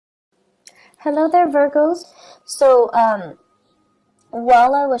Hello there, Virgos. So,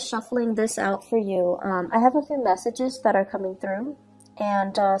 while I was shuffling this out for you, I have a few messages that are coming through.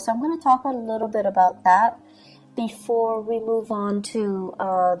 And so I'm going to talk a little bit about that before we move on to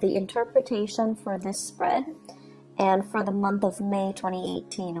the interpretation for this spread and for the month of May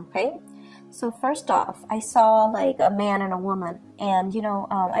 2018, okay? So first off, I saw like a man and a woman. And,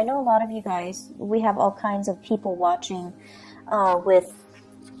 I know a lot of you guys, we have all kinds of people watching with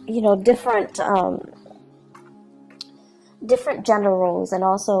different gender roles and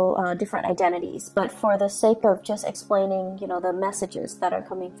also different identities. But for the sake of just explaining, the messages that are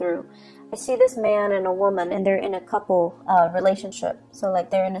coming through, I see this man and a woman, and they're in a couple relationship. So like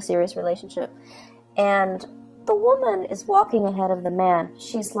they're in a serious relationship, and the woman is walking ahead of the man.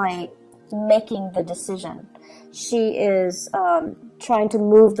 She's like making the decision. She is trying to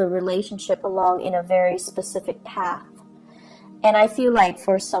move the relationship along in a very specific path. And I feel like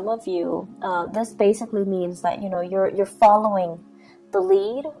for some of you, this basically means that, you're following the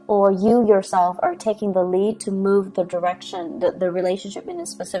lead, or you yourself are taking the lead to move the direction, the relationship in a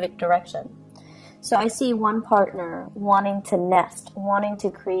specific direction. So I see one partner wanting to nest, wanting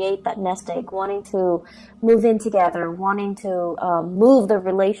to create that nest egg, wanting to move in together, wanting to move the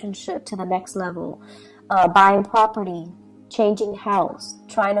relationship to the next level, buying property, changing house,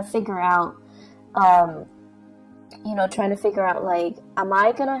 trying to figure out like, am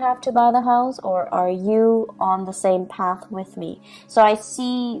I gonna have to buy the house, or are you on the same path with me? So I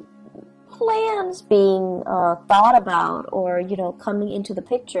see plans being thought about, or coming into the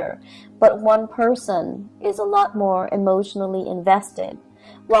picture, but one person is a lot more emotionally invested,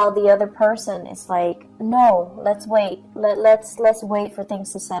 while the other person is like, no, let's wait. Let's wait for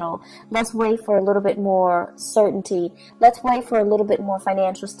things to settle. Let's wait for a little bit more certainty. Let's wait for a little bit more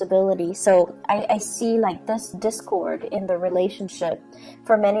financial stability. So I see like this discord in the relationship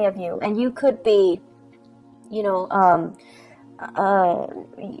for many of you. And you could be, you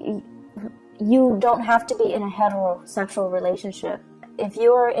don't have to be in a heterosexual relationship. If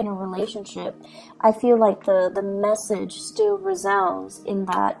you are in a relationship, I feel like the message still resounds in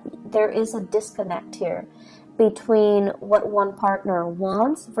that there is a disconnect here between what one partner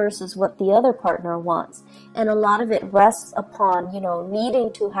wants versus what the other partner wants. And a lot of it rests upon,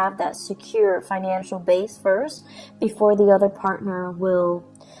 needing to have that secure financial base first before the other partner will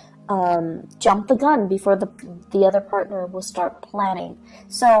jump the gun, before the other partner will start planning.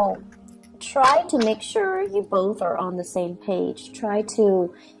 So try to make sure you both are on the same page. Try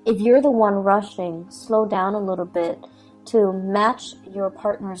to, if you're the one rushing, slow down a little bit to match your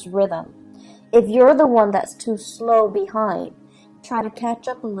partner's rhythm. If you're the one that's too slow behind, try to catch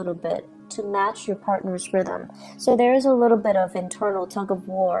up a little bit to match your partner's rhythm. So there is a little bit of internal tug of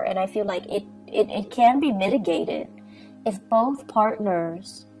war, and I feel like it can be mitigated if both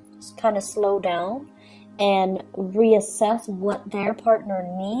partners kind of slow down and reassess what their partner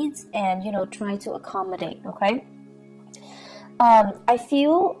needs and, try to accommodate, okay? I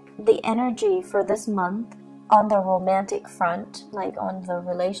feel the energy for this month on the romantic front, like on the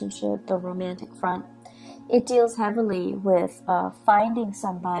relationship, the romantic front, it deals heavily with finding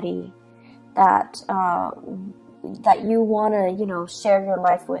somebody that you want to, share your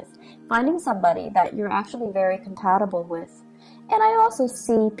life with. Finding somebody that you're actually very compatible with. And I also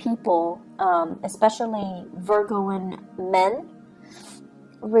see people, especially Virgoan men,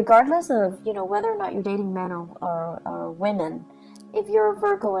 regardless of, whether or not you're dating men or women, if you're a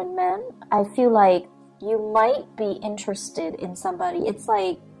Virgoan man, I feel like you might be interested in somebody. It's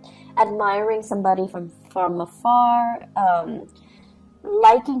like admiring somebody from afar,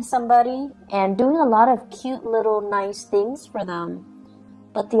 liking somebody, and doing a lot of cute little nice things for them.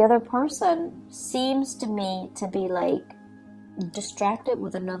 But the other person seems to me to be like distracted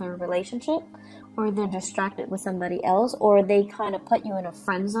with another relationship, or they're distracted with somebody else, or they kind of put you in a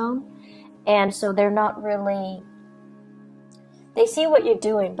friend zone, and so they're not really, they see what you're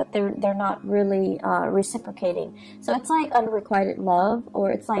doing, but they're not really reciprocating. So it's like unrequited love,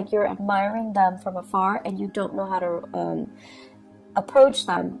 or it's like you're admiring them from afar and you don't know how to approach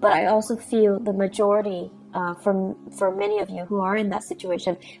them. But I also feel the majority, for many of you who are in that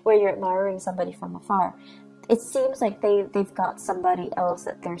situation where you're admiring somebody from afar, it seems like they've got somebody else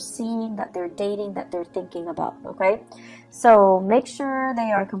that they're seeing, that they're dating, that they're thinking about, okay? So make sure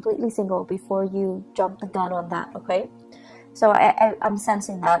they are completely single before you jump the gun on that, okay? So I'm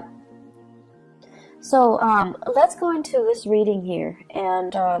sensing that. So let's go into this reading here.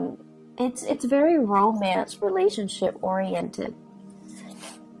 And it's very romance, relationship oriented.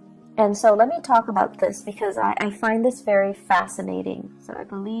 And so let me talk about this because I find this very fascinating. So I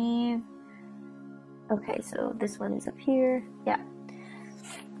believe... Okay, so this one is up here. Yeah.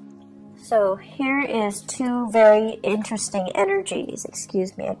 So here is two very interesting energies.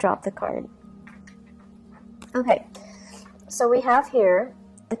 Excuse me, I dropped the card. Okay, so we have here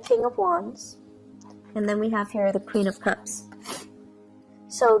the King of Wands, and then we have here the Queen of Cups.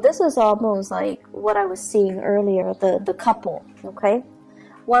 So this is almost like what I was seeing earlier, the couple, okay?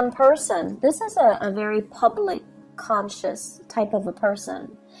 One person, this is a very public conscious type of a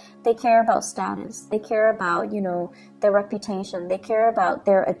person. They care about status. They care about, you know, their reputation. They care about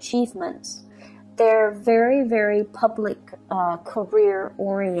their achievements. They're very, very public, career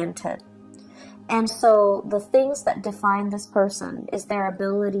oriented. And so the things that define this person is their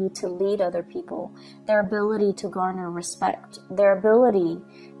ability to lead other people, their ability to garner respect, their ability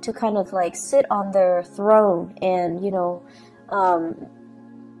to kind of like sit on their throne and, you know,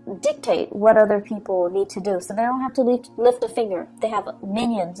 dictate what other people need to do. So they don't have to lift a finger. They have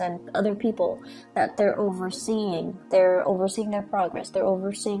minions and other people that they're overseeing. They're overseeing their progress. They're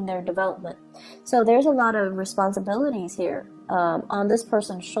overseeing their development. So there's a lot of responsibilities here on this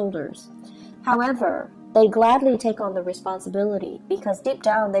person's shoulders. However, they gladly take on the responsibility because deep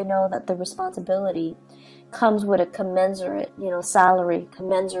down they know that the responsibility comes with a commensurate, you know, salary,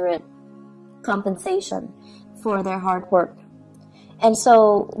 commensurate compensation for their hard work. And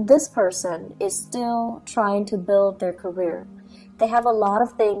so this person is still trying to build their career. They have a lot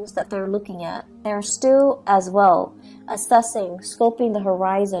of things that they're looking at. They're still as well assessing, scoping the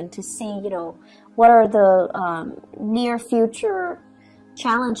horizon to see, you know, what are the near future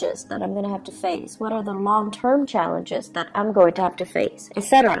challenges that I'm going to have to face? What are the long-term challenges that I'm going to have to face,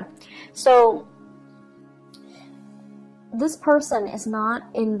 etc. So this person is not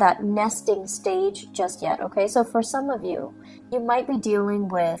in that nesting stage just yet, okay? So for some of you, you might be dealing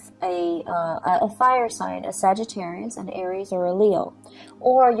with a fire sign, a Sagittarius, an Aries, or a Leo.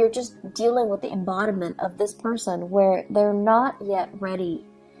 Or you're just dealing with the embodiment of this person where they're not yet ready,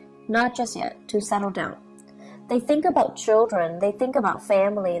 not just yet, to settle down. They think about children, they think about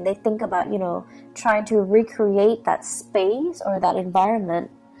family, and they think about, you know, trying to recreate that space or that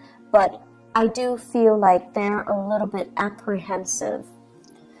environment. But I do feel like they're a little bit apprehensive.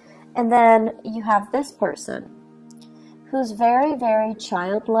 And then you have this person who's very, very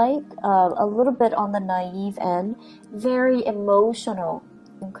childlike, a little bit on the naive end, very emotional,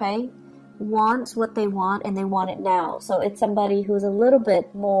 okay? Wants what they want and they want it now. So it's somebody who's a little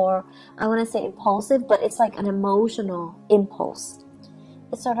bit more, I want to say impulsive, but it's like an emotional impulse.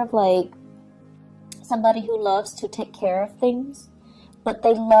 It's sort of like somebody who loves to take care of things, but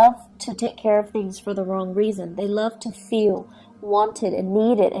they love to take care of things for the wrong reason. They love to feel wanted and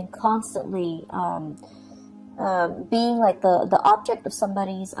needed and constantly being like the object of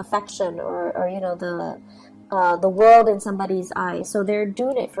somebody's affection or you know, the world in somebody's eyes. So they're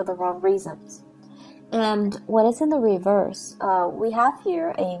doing it for the wrong reasons. And when it's in the reverse, we have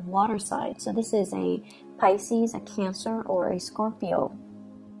here a water sign. So this is a Pisces, a Cancer, or a Scorpio.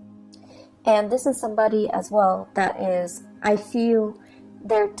 And this is somebody as well that is, I feel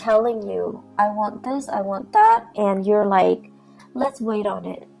they're telling you, I want this, I want that. And you're like, let's wait on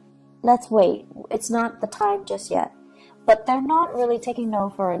it. Let's wait. It's not the time just yet. But they're not really taking no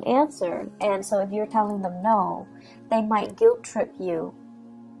for an answer. And so if you're telling them no, they might guilt trip you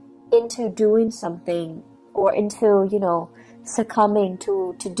into doing something or into, you know, succumbing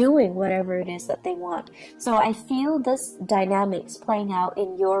to doing whatever it is that they want. So I feel this dynamics playing out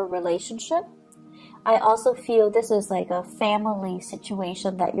in your relationship. I also feel this is like a family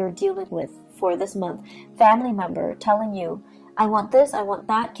situation that you're dealing with for this month. Family member telling you, I want this, I want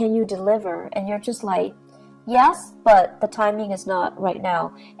that, can you deliver? And you're just like, yes, but the timing is not right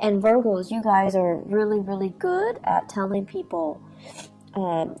now. And Virgos, you guys are really, really good at telling people,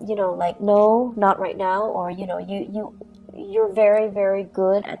 you know, like, no, not right now. Or, you know, you're very, very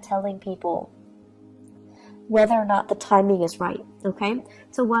good at telling people whether or not the timing is right, okay?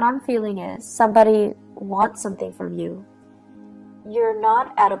 So what I'm feeling is somebody wants something from you. You're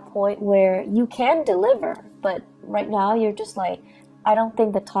not at a point where you can deliver, but right now you're just like, I don't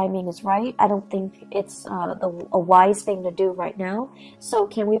think the timing is right. I don't think it's a wise thing to do right now. So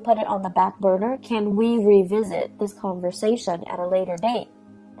can we put it on the back burner? Can we revisit this conversation at a later date?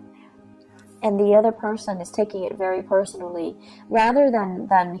 And the other person is taking it very personally, rather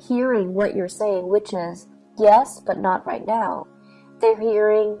than hearing what you're saying, which is yes, but not right now. They're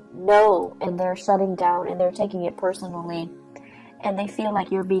hearing no, and they're shutting down, and they're taking it personally, and they feel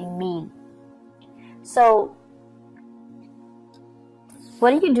like you're being mean. So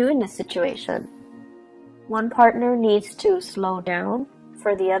what do you do in this situation? One partner needs to slow down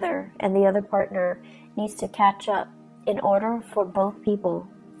for the other, and the other partner needs to catch up in order for both people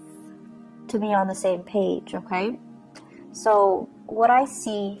to be on the same page, okay? So what I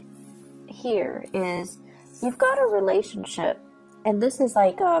see here is you've got a relationship, and this is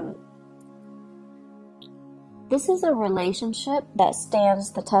like this is a relationship that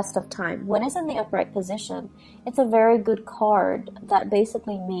stands the test of time. When it's in the upright position, it's a very good card that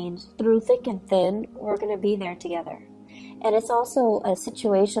basically means through thick and thin, we're going to be there together. And it's also a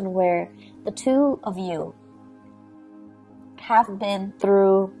situation where the two of you have been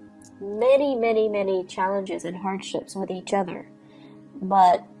through many challenges and hardships with each other.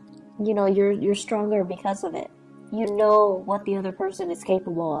 But, you know, you're stronger because of it. You know what the other person is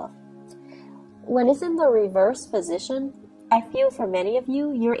capable of. When it's in the reverse position, I feel for many of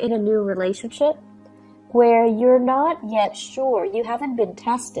you, you're in a new relationship where you're not yet sure. You haven't been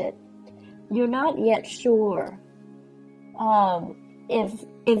tested. You're not yet sure if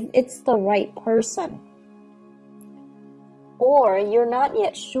it's the right person. Or you're not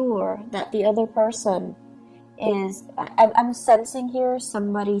yet sure that the other person is, I'm sensing here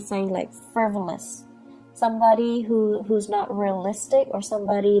somebody saying like frivolous. Somebody who's not realistic, or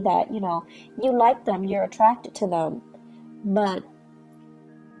somebody that, you know, you like them, you're attracted to them, but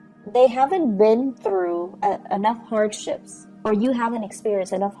they haven't been through enough hardships, or you haven't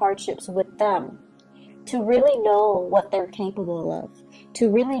experienced enough hardships with them to really know what they're capable of, to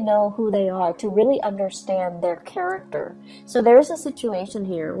really know who they are, to really understand their character. So there's a situation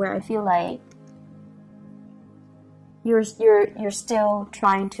here where I feel like you're still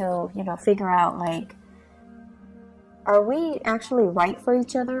trying to, you know, figure out like, are we actually right for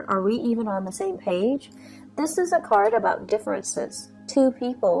each other? Are we even on the same page? This is a card about differences. Two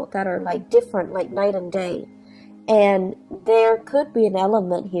people that are like different, like night and day. And there could be an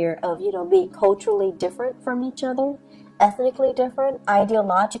element here of, you know, being culturally different from each other, ethnically different,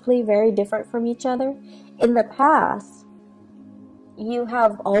 ideologically very different from each other. In the past, you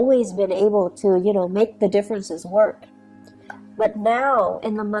have always been able to, you know, make the differences work. But now,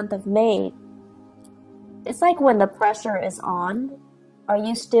 in the month of May, it's like when the pressure is on, are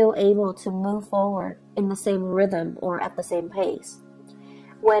you still able to move forward in the same rhythm or at the same pace?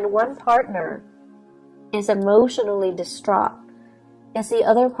 When one partner is emotionally distraught, is the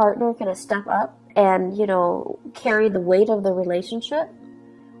other partner going to step up and, you know, carry the weight of the relationship?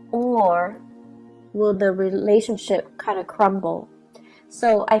 Or will the relationship kind of crumble?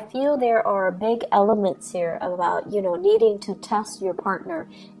 So I feel there are big elements here about, you know, needing to test your partner,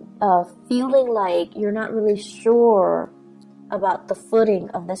 feeling like you're not really sure about the footing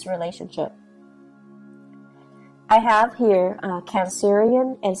of this relationship. I have here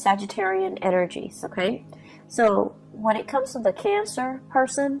Cancerian and Sagittarian energies, okay? So when it comes to the Cancer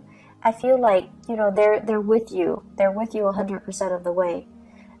person, I feel like, you know, they're with you. They're with you 100% of the way.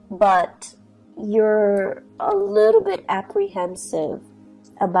 But you're a little bit apprehensive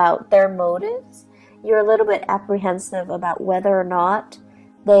about their motives. You're a little bit apprehensive about whether or not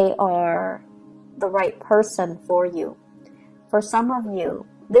they are the right person for you. For some of you,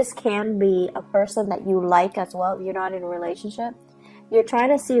 this can be a person that you like as well if you're not in a relationship. You're trying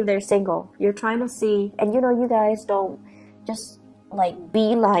to see if they're single. You're trying to see, and you know, you guys don't just like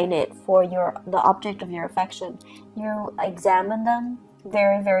beeline it for the object of your affection. You examine them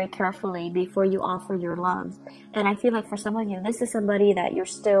very carefully before you offer your love. And I feel like for some of you, this is somebody that you're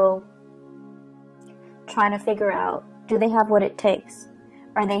still trying to figure out, do they have what it takes?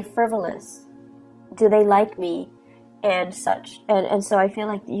 Are they frivolous? Do they like me? And such. And so I feel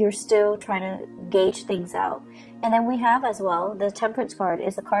like you're still trying to gauge things out. And then we have as well, the Temperance card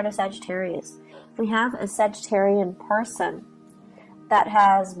is the card of Sagittarius. We have a Sagittarian person that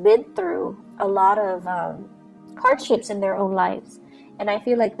has been through a lot of hardships in their own lives. And I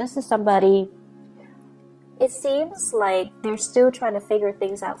feel like this is somebody, it seems like they're still trying to figure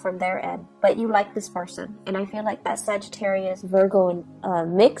things out from their end, but you like this person. And I feel like that Sagittarius Virgo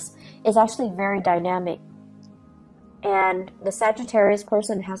mix is actually very dynamic. And the Sagittarius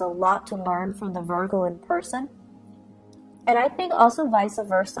person has a lot to learn from the Virgo person. And I think also vice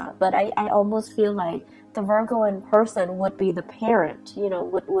versa. But I almost feel like the Virgo person would be the parent, you know,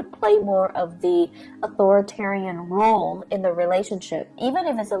 would play more of the authoritarian role in the relationship, even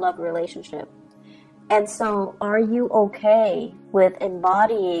if it's a love relationship. And so are you okay with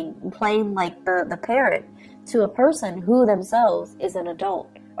playing like the parent to a person who themselves is an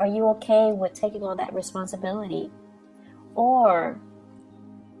adult? Are you okay with taking on that responsibility? Or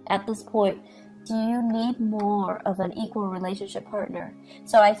at this point, do you need more of an equal relationship partner?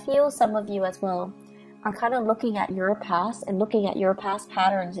 So I feel some of you as well are kind of looking at your past and looking at your past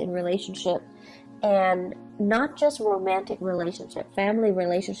patterns in relationship, and not just romantic relationship, family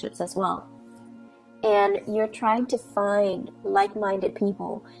relationships as well. And you're trying to find like-minded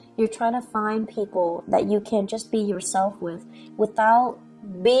people. You're trying to find people that you can just be yourself with without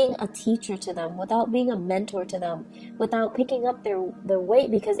being a teacher to them, without being a mentor to them, without picking up their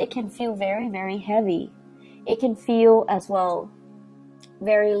weight, because it can feel very, very heavy. It can feel as well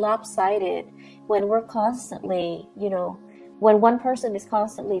very lopsided when we're constantly, when one person is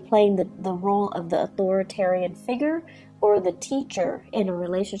constantly playing the role of the authoritarian figure or the teacher in a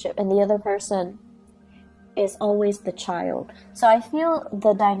relationship, and the other person is always the child. So I feel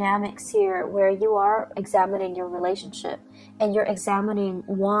the dynamics here where you are examining your relationship and you're examining,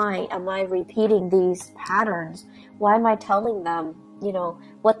 why am I repeating these patterns? Why am I telling them,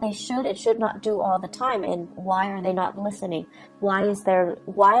 what they should and should not do all the time, and why are they not listening? Why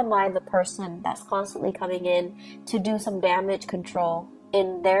am I the person that's constantly coming in to do some damage control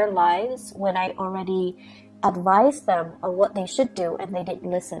in their lives when I already advised them on what they should do and they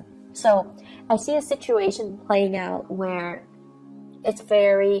didn't listen? So I see a situation playing out where it's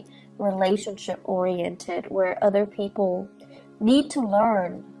very relationship oriented, where other people need to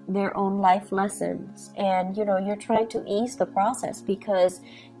learn their own life lessons, and you're trying to ease the process because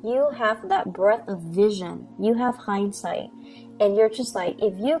you have that breadth of vision, you have hindsight, and you're just like,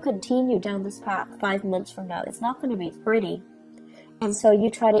 if you continue down this path 5 months from now, it's not going to be pretty. And so you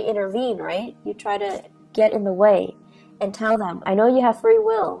try to intervene, right? You try to get in the way and tell them, I know you have free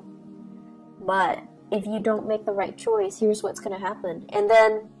will, but if you don't make the right choice, here's what's going to happen. And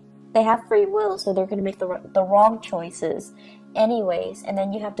then they have free will, so they're going to make the wrong choices anyways, and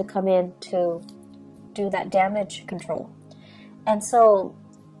then you have to come in to do that damage control. And so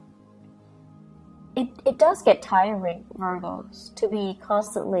it does get tiring, Virgos, to be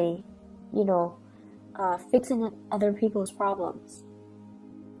constantly, fixing other people's problems.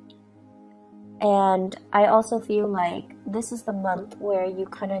 And I also feel like this is the month where you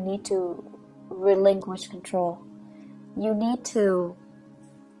kind of need to relinquish control. You need to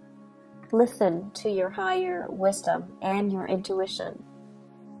listen to your higher wisdom and your intuition.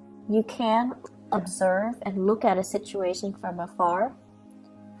 You can observe and look at a situation from afar,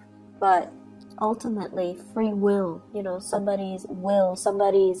 but ultimately free will, somebody's will,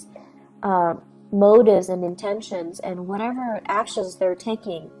 somebody's motives and intentions, and whatever actions they're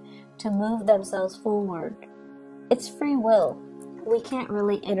taking to move themselves forward, it's free will. We can't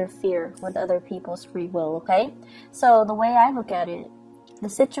really interfere with other people's free will, okay? So the way I look at it, the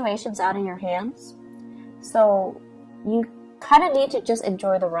situation's out of your hands, so you kind of need to just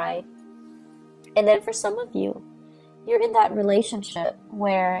enjoy the ride. And then for some of you, you're in that relationship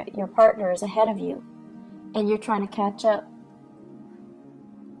where your partner is ahead of you and you're trying to catch up.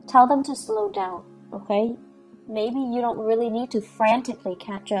 Tell them to slow down, okay? Maybe you don't really need to frantically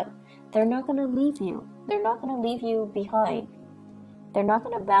catch up. They're not going to leave you. They're not going to leave you behind. They're not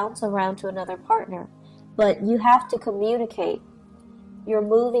going to bounce around to another partner. But you have to communicate. You're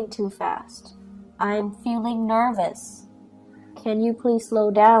moving too fast. I'm feeling nervous. Can you please slow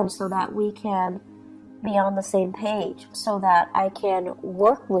down so that we can be on the same page, so that I can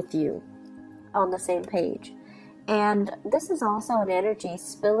work with you on the same page? And this is also an energy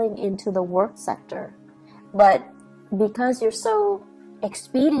spilling into the work sector. But because you're so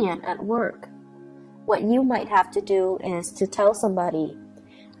expedient at work, what you might have to do is to tell somebody,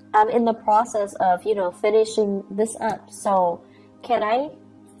 I'm in the process of, finishing this up. So can I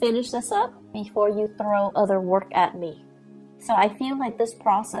finish this up before you throw other work at me? So I feel like this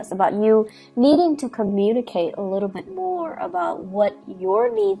process about you needing to communicate a little bit more about what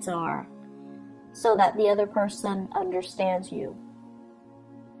your needs are so that the other person understands you.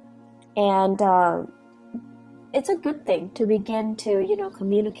 And it's a good thing to begin to,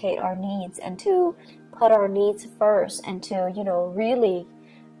 communicate our needs and to put our needs first, and to, really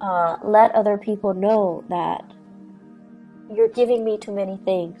let other people know that you're giving me too many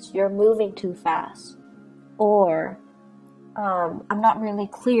things, you're moving too fast, or I'm not really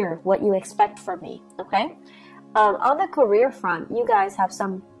clear what you expect from me, okay? On the career front, you guys have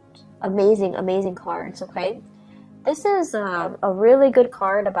some amazing cards, okay? This is a really good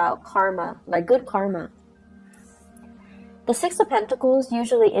card about karma, like good karma. The Six of Pentacles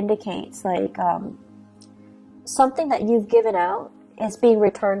usually indicates like something that you've given out is being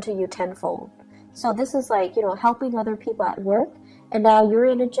returned to you tenfold. So this is like, helping other people at work, and now you're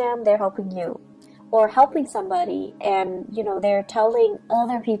in a jam, they're helping you. Or helping somebody and, they're telling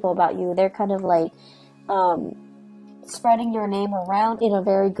other people about you. They're kind of like spreading your name around in a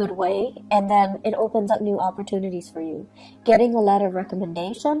very good way, and then it opens up new opportunities for you. Getting a letter of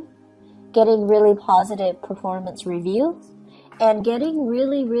recommendation, getting really positive performance reviews, and getting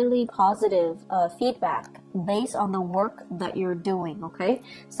really positive feedback based on the work that you're doing, okay?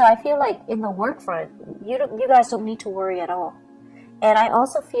 So I feel like in the work front, you guys don't need to worry at all. And I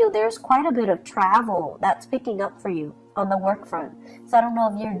also feel there's quite a bit of travel that's picking up for you. on the work front. So I don't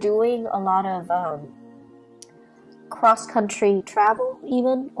know if you're doing a lot of cross-country travel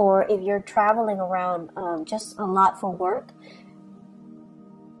even, or if you're traveling around just a lot for work.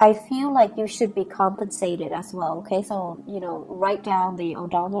 I feel like you should be compensated as well, okay? So, you know, write down the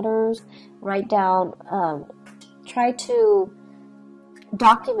odometers, write down, try to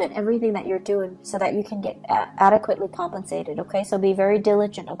document everything that you're doing so that you can get adequately compensated, okay? So be very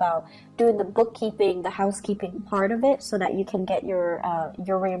diligent about doing the bookkeeping, the housekeeping part of it so that you can get your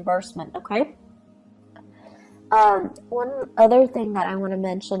reimbursement, okay? One other thing that I want to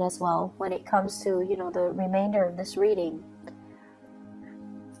mention as well when it comes to, you know, the remainder of this reading,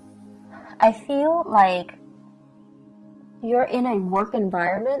 I feel like you're in a work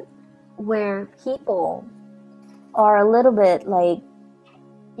environment where people are a little bit like,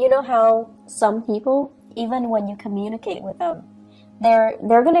 you know how some people, even when you communicate with them,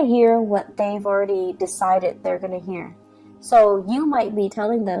 they're gonna hear what they've already decided they're gonna hear. So you might be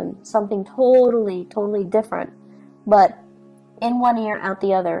telling them something totally different, but in one ear, out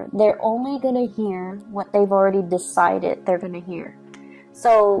the other. They're only gonna hear what they've already decided they're gonna hear.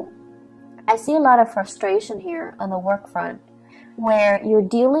 So I see a lot of frustration here on the work front, where you're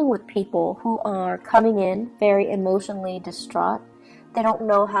dealing with people who are coming in very emotionally distraught. They don't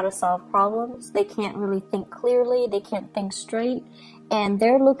know how to solve problems. They can't really think clearly. They can't think straight. And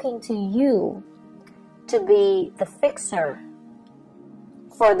they're looking to you to be the fixer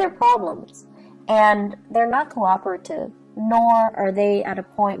for their problems. And they're not cooperative, nor are they at a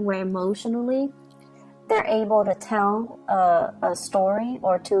point where emotionally they're able to tell a story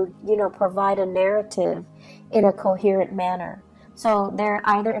or to, you know, provide a narrative in a coherent manner. So they're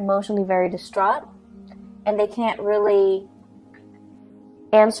either emotionally very distraught and they can't really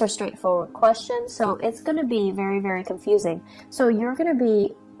answer straightforward questions. So it's going to be very confusing. So you're going to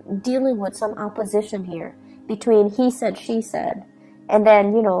be dealing with some opposition here between he said, she said, and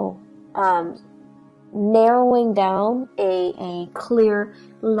then, you know, narrowing down a clear,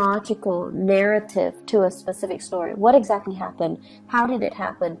 logical narrative to a specific story. What exactly happened? How did it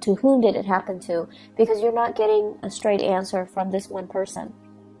happen? To whom did it happen to? Because you're not getting a straight answer from this one person.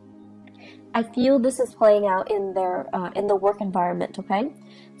 I feel this is playing out in their in the work environment, okay?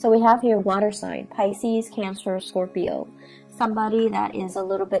 So we have here water sign, Pisces, Cancer, Scorpio. Somebody that is a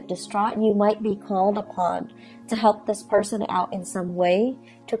little bit distraught, you might be called upon to help this person out in some way,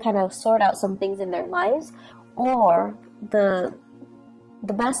 to kind of sort out some things in their lives, or the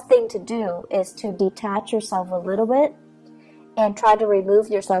best thing to do is to detach yourself a little bit and try to remove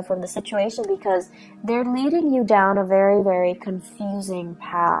yourself from the situation, because they're leading you down a very confusing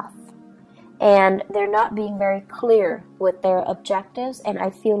path. And they're not being very clear with their objectives, and I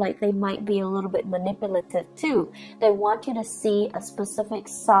feel like they might be a little bit manipulative too. They want you to see a specific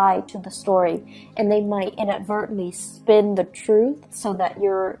side to the story, and they might inadvertently spin the truth so that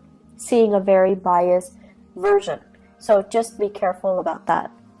you're seeing a very biased version. So just be careful about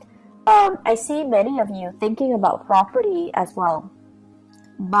that. I see many of you thinking about property as well.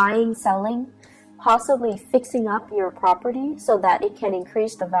 Buying, selling, possibly fixing up your property so that it can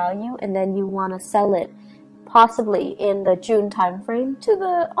increase the value, and then you want to sell it possibly in the June timeframe to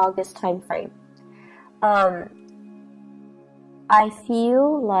the August timeframe. I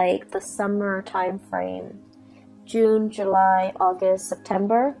feel like the summer timeframe, June, July, August,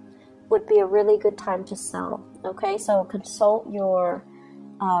 September, would be a really good time to sell. Okay, so consult your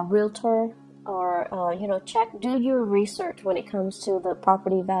realtor, or you know, do your research when it comes to the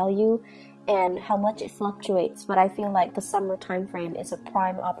property value and how much it fluctuates. But I feel like the summer time frame is a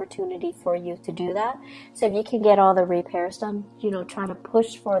prime opportunity for you to do that. So if you can get all the repairs done, you know, try to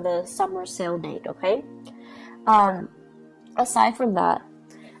push for the summer sale date, okay? Aside from that,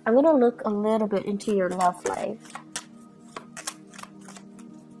 I'm going to look a little bit into your love life.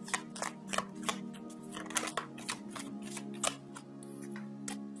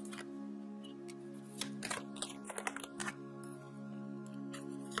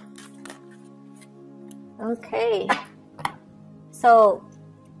 Okay, so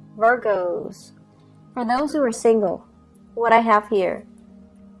Virgos, for those who are single, what I have here,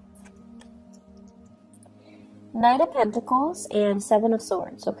 Knight of Pentacles and Seven of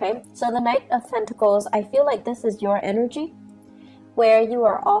Swords, okay? So the Knight of Pentacles, I feel like this is your energy, where you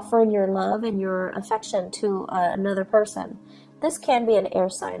are offering your love and your affection to another person. This can be an air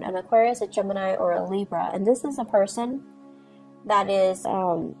sign, an Aquarius, a Gemini, or a Libra, and this is a person that is...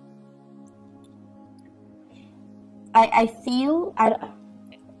 I feel,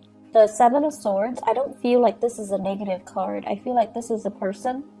 the Seven of Swords, I don't feel like this is a negative card. I feel like this is a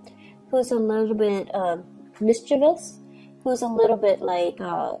person who's a little bit mischievous, who's a little bit like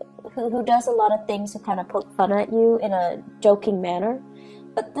who does a lot of things to kind of poke fun at you in a joking manner.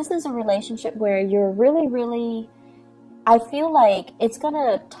 But this is a relationship where you're really, really, I feel like it's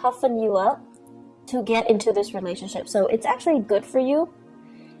gonna toughen you up to get into this relationship. So it's actually good for you,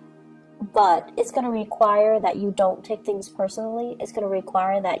 but it's going to require that you don't take things personally. It's going to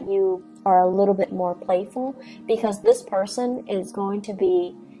require that you are a little bit more playful, because this person is going to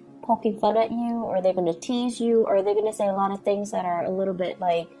be poking fun at you, or they're going to tease you, or they're going to say a lot of things that are a little bit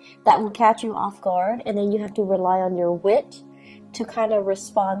like, that will catch you off guard, and then you have to rely on your wit to kind of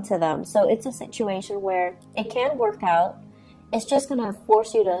respond to them. So it's a situation where it can work out. It's just going to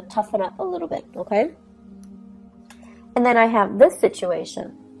force you to toughen up a little bit, okay? And then I have this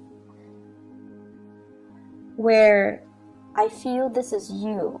situation where I feel this is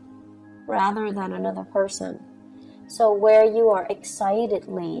you rather than another person. So where you are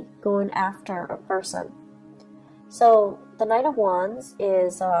excitedly going after a person. So the Knight of Wands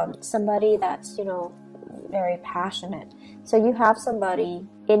is somebody that's, you know, very passionate. So you have somebody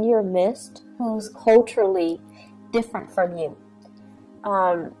in your midst who's culturally different from you.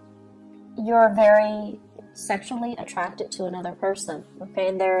 You're very sexually attracted to another person, okay,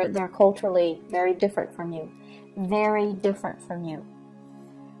 and they're culturally very different from you. Very different from you.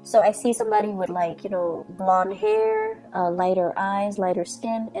 So I see somebody with, like, you know, blonde hair, lighter eyes, lighter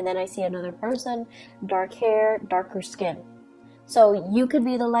skin, and then I see another person, dark hair, darker skin. So you could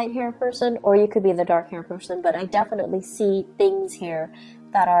be the light hair person, or you could be the dark hair person, but I definitely see things here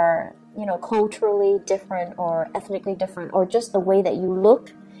that are, you know, culturally different or ethnically different, or just the way that you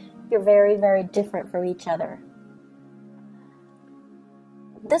look, you're very, very different from each other.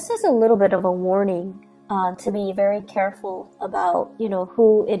 This is a little bit of a warning to be very careful about, you know,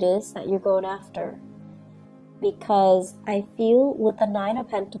 who it is that you're going after. Because I feel with the Nine of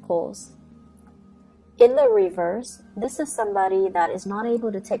Pentacles, in the reverse, this is somebody that is not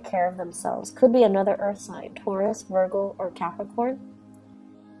able to take care of themselves. Could be another earth sign, Taurus, Virgo, or Capricorn.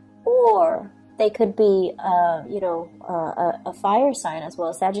 Or they could be, a fire sign as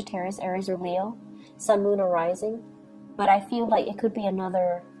well, Sagittarius, Aries, or Leo, Sun, Moon, or Rising. But I feel like it could be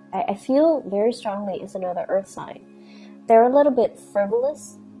another, I feel very strongly it's another earth sign. They're a little bit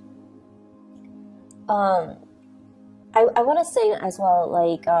frivolous. I want to say as well,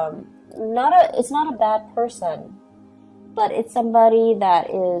 like, it's not a bad person, but it's somebody that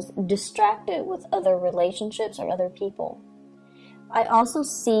is distracted with other relationships or other people. I also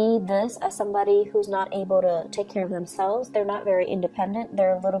see this as somebody who's not able to take care of themselves. They're not very independent.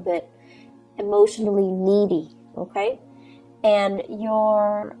 They're a little bit emotionally needy, okay? And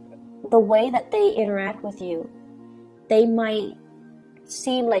the way that they interact with you, they might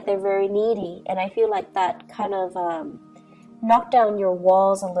seem like they're very needy, and I feel like that kind of knock down your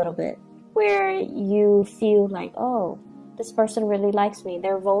walls a little bit, where you feel like, oh, this person really likes me,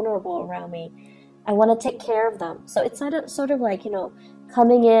 they're vulnerable around me, I want to take care of them. So it's sort of like, you know,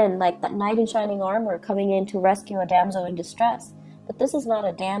 coming in like that knight in shining armor, coming in to rescue a damsel in distress. But this is not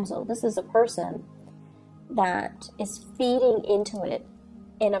a damsel, this is a person that is feeding into it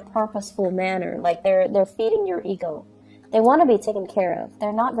in a purposeful manner. Like they're feeding your ego. They want to be taken care of.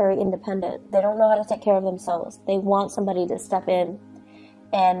 They're not very independent. They don't know how to take care of themselves. They want somebody to step in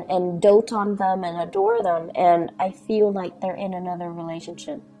and dote on them and adore them. And I feel like they're in another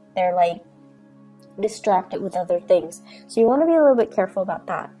relationship. They're like distracted with other things. So you want to be a little bit careful about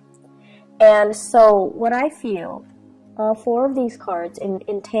that. And so what I feel, all four of these cards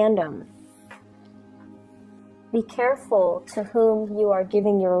in tandem, be careful to whom you are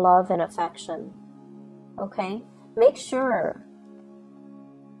giving your love and affection. Okay? Make sure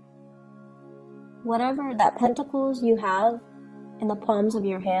whatever that pentacles you have in the palms of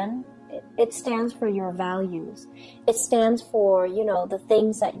your hand, it stands for your values. It stands for, you know, the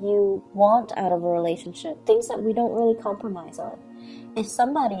things that you want out of a relationship, things that we don't really compromise on. If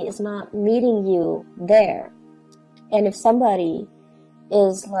somebody is not meeting you there, and if somebody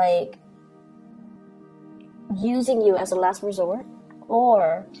is like using you as a last resort,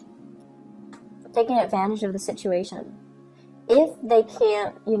 or taking advantage of the situation, if they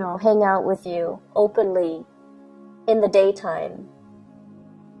can't, you know, hang out with you openly in the daytime,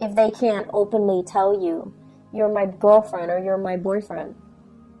 if they can't openly tell you, you're my girlfriend or you're my boyfriend,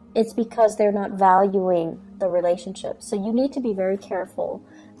 it's because they're not valuing the relationship. So you need to be very careful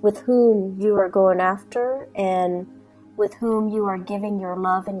with whom you are going after and with whom you are giving your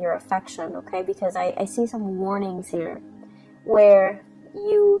love and your affection, okay? Because I see some warnings here where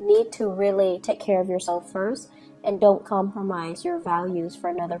you need to really take care of yourself first and don't compromise your values for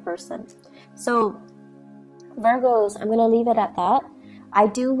another person. So Virgos, I'm going to leave it at that. I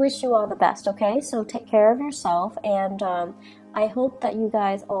do wish you all the best, okay? So take care of yourself, and I hope that you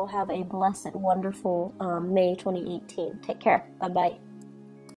guys all have a blessed, wonderful May 2018. Take care. Bye-bye.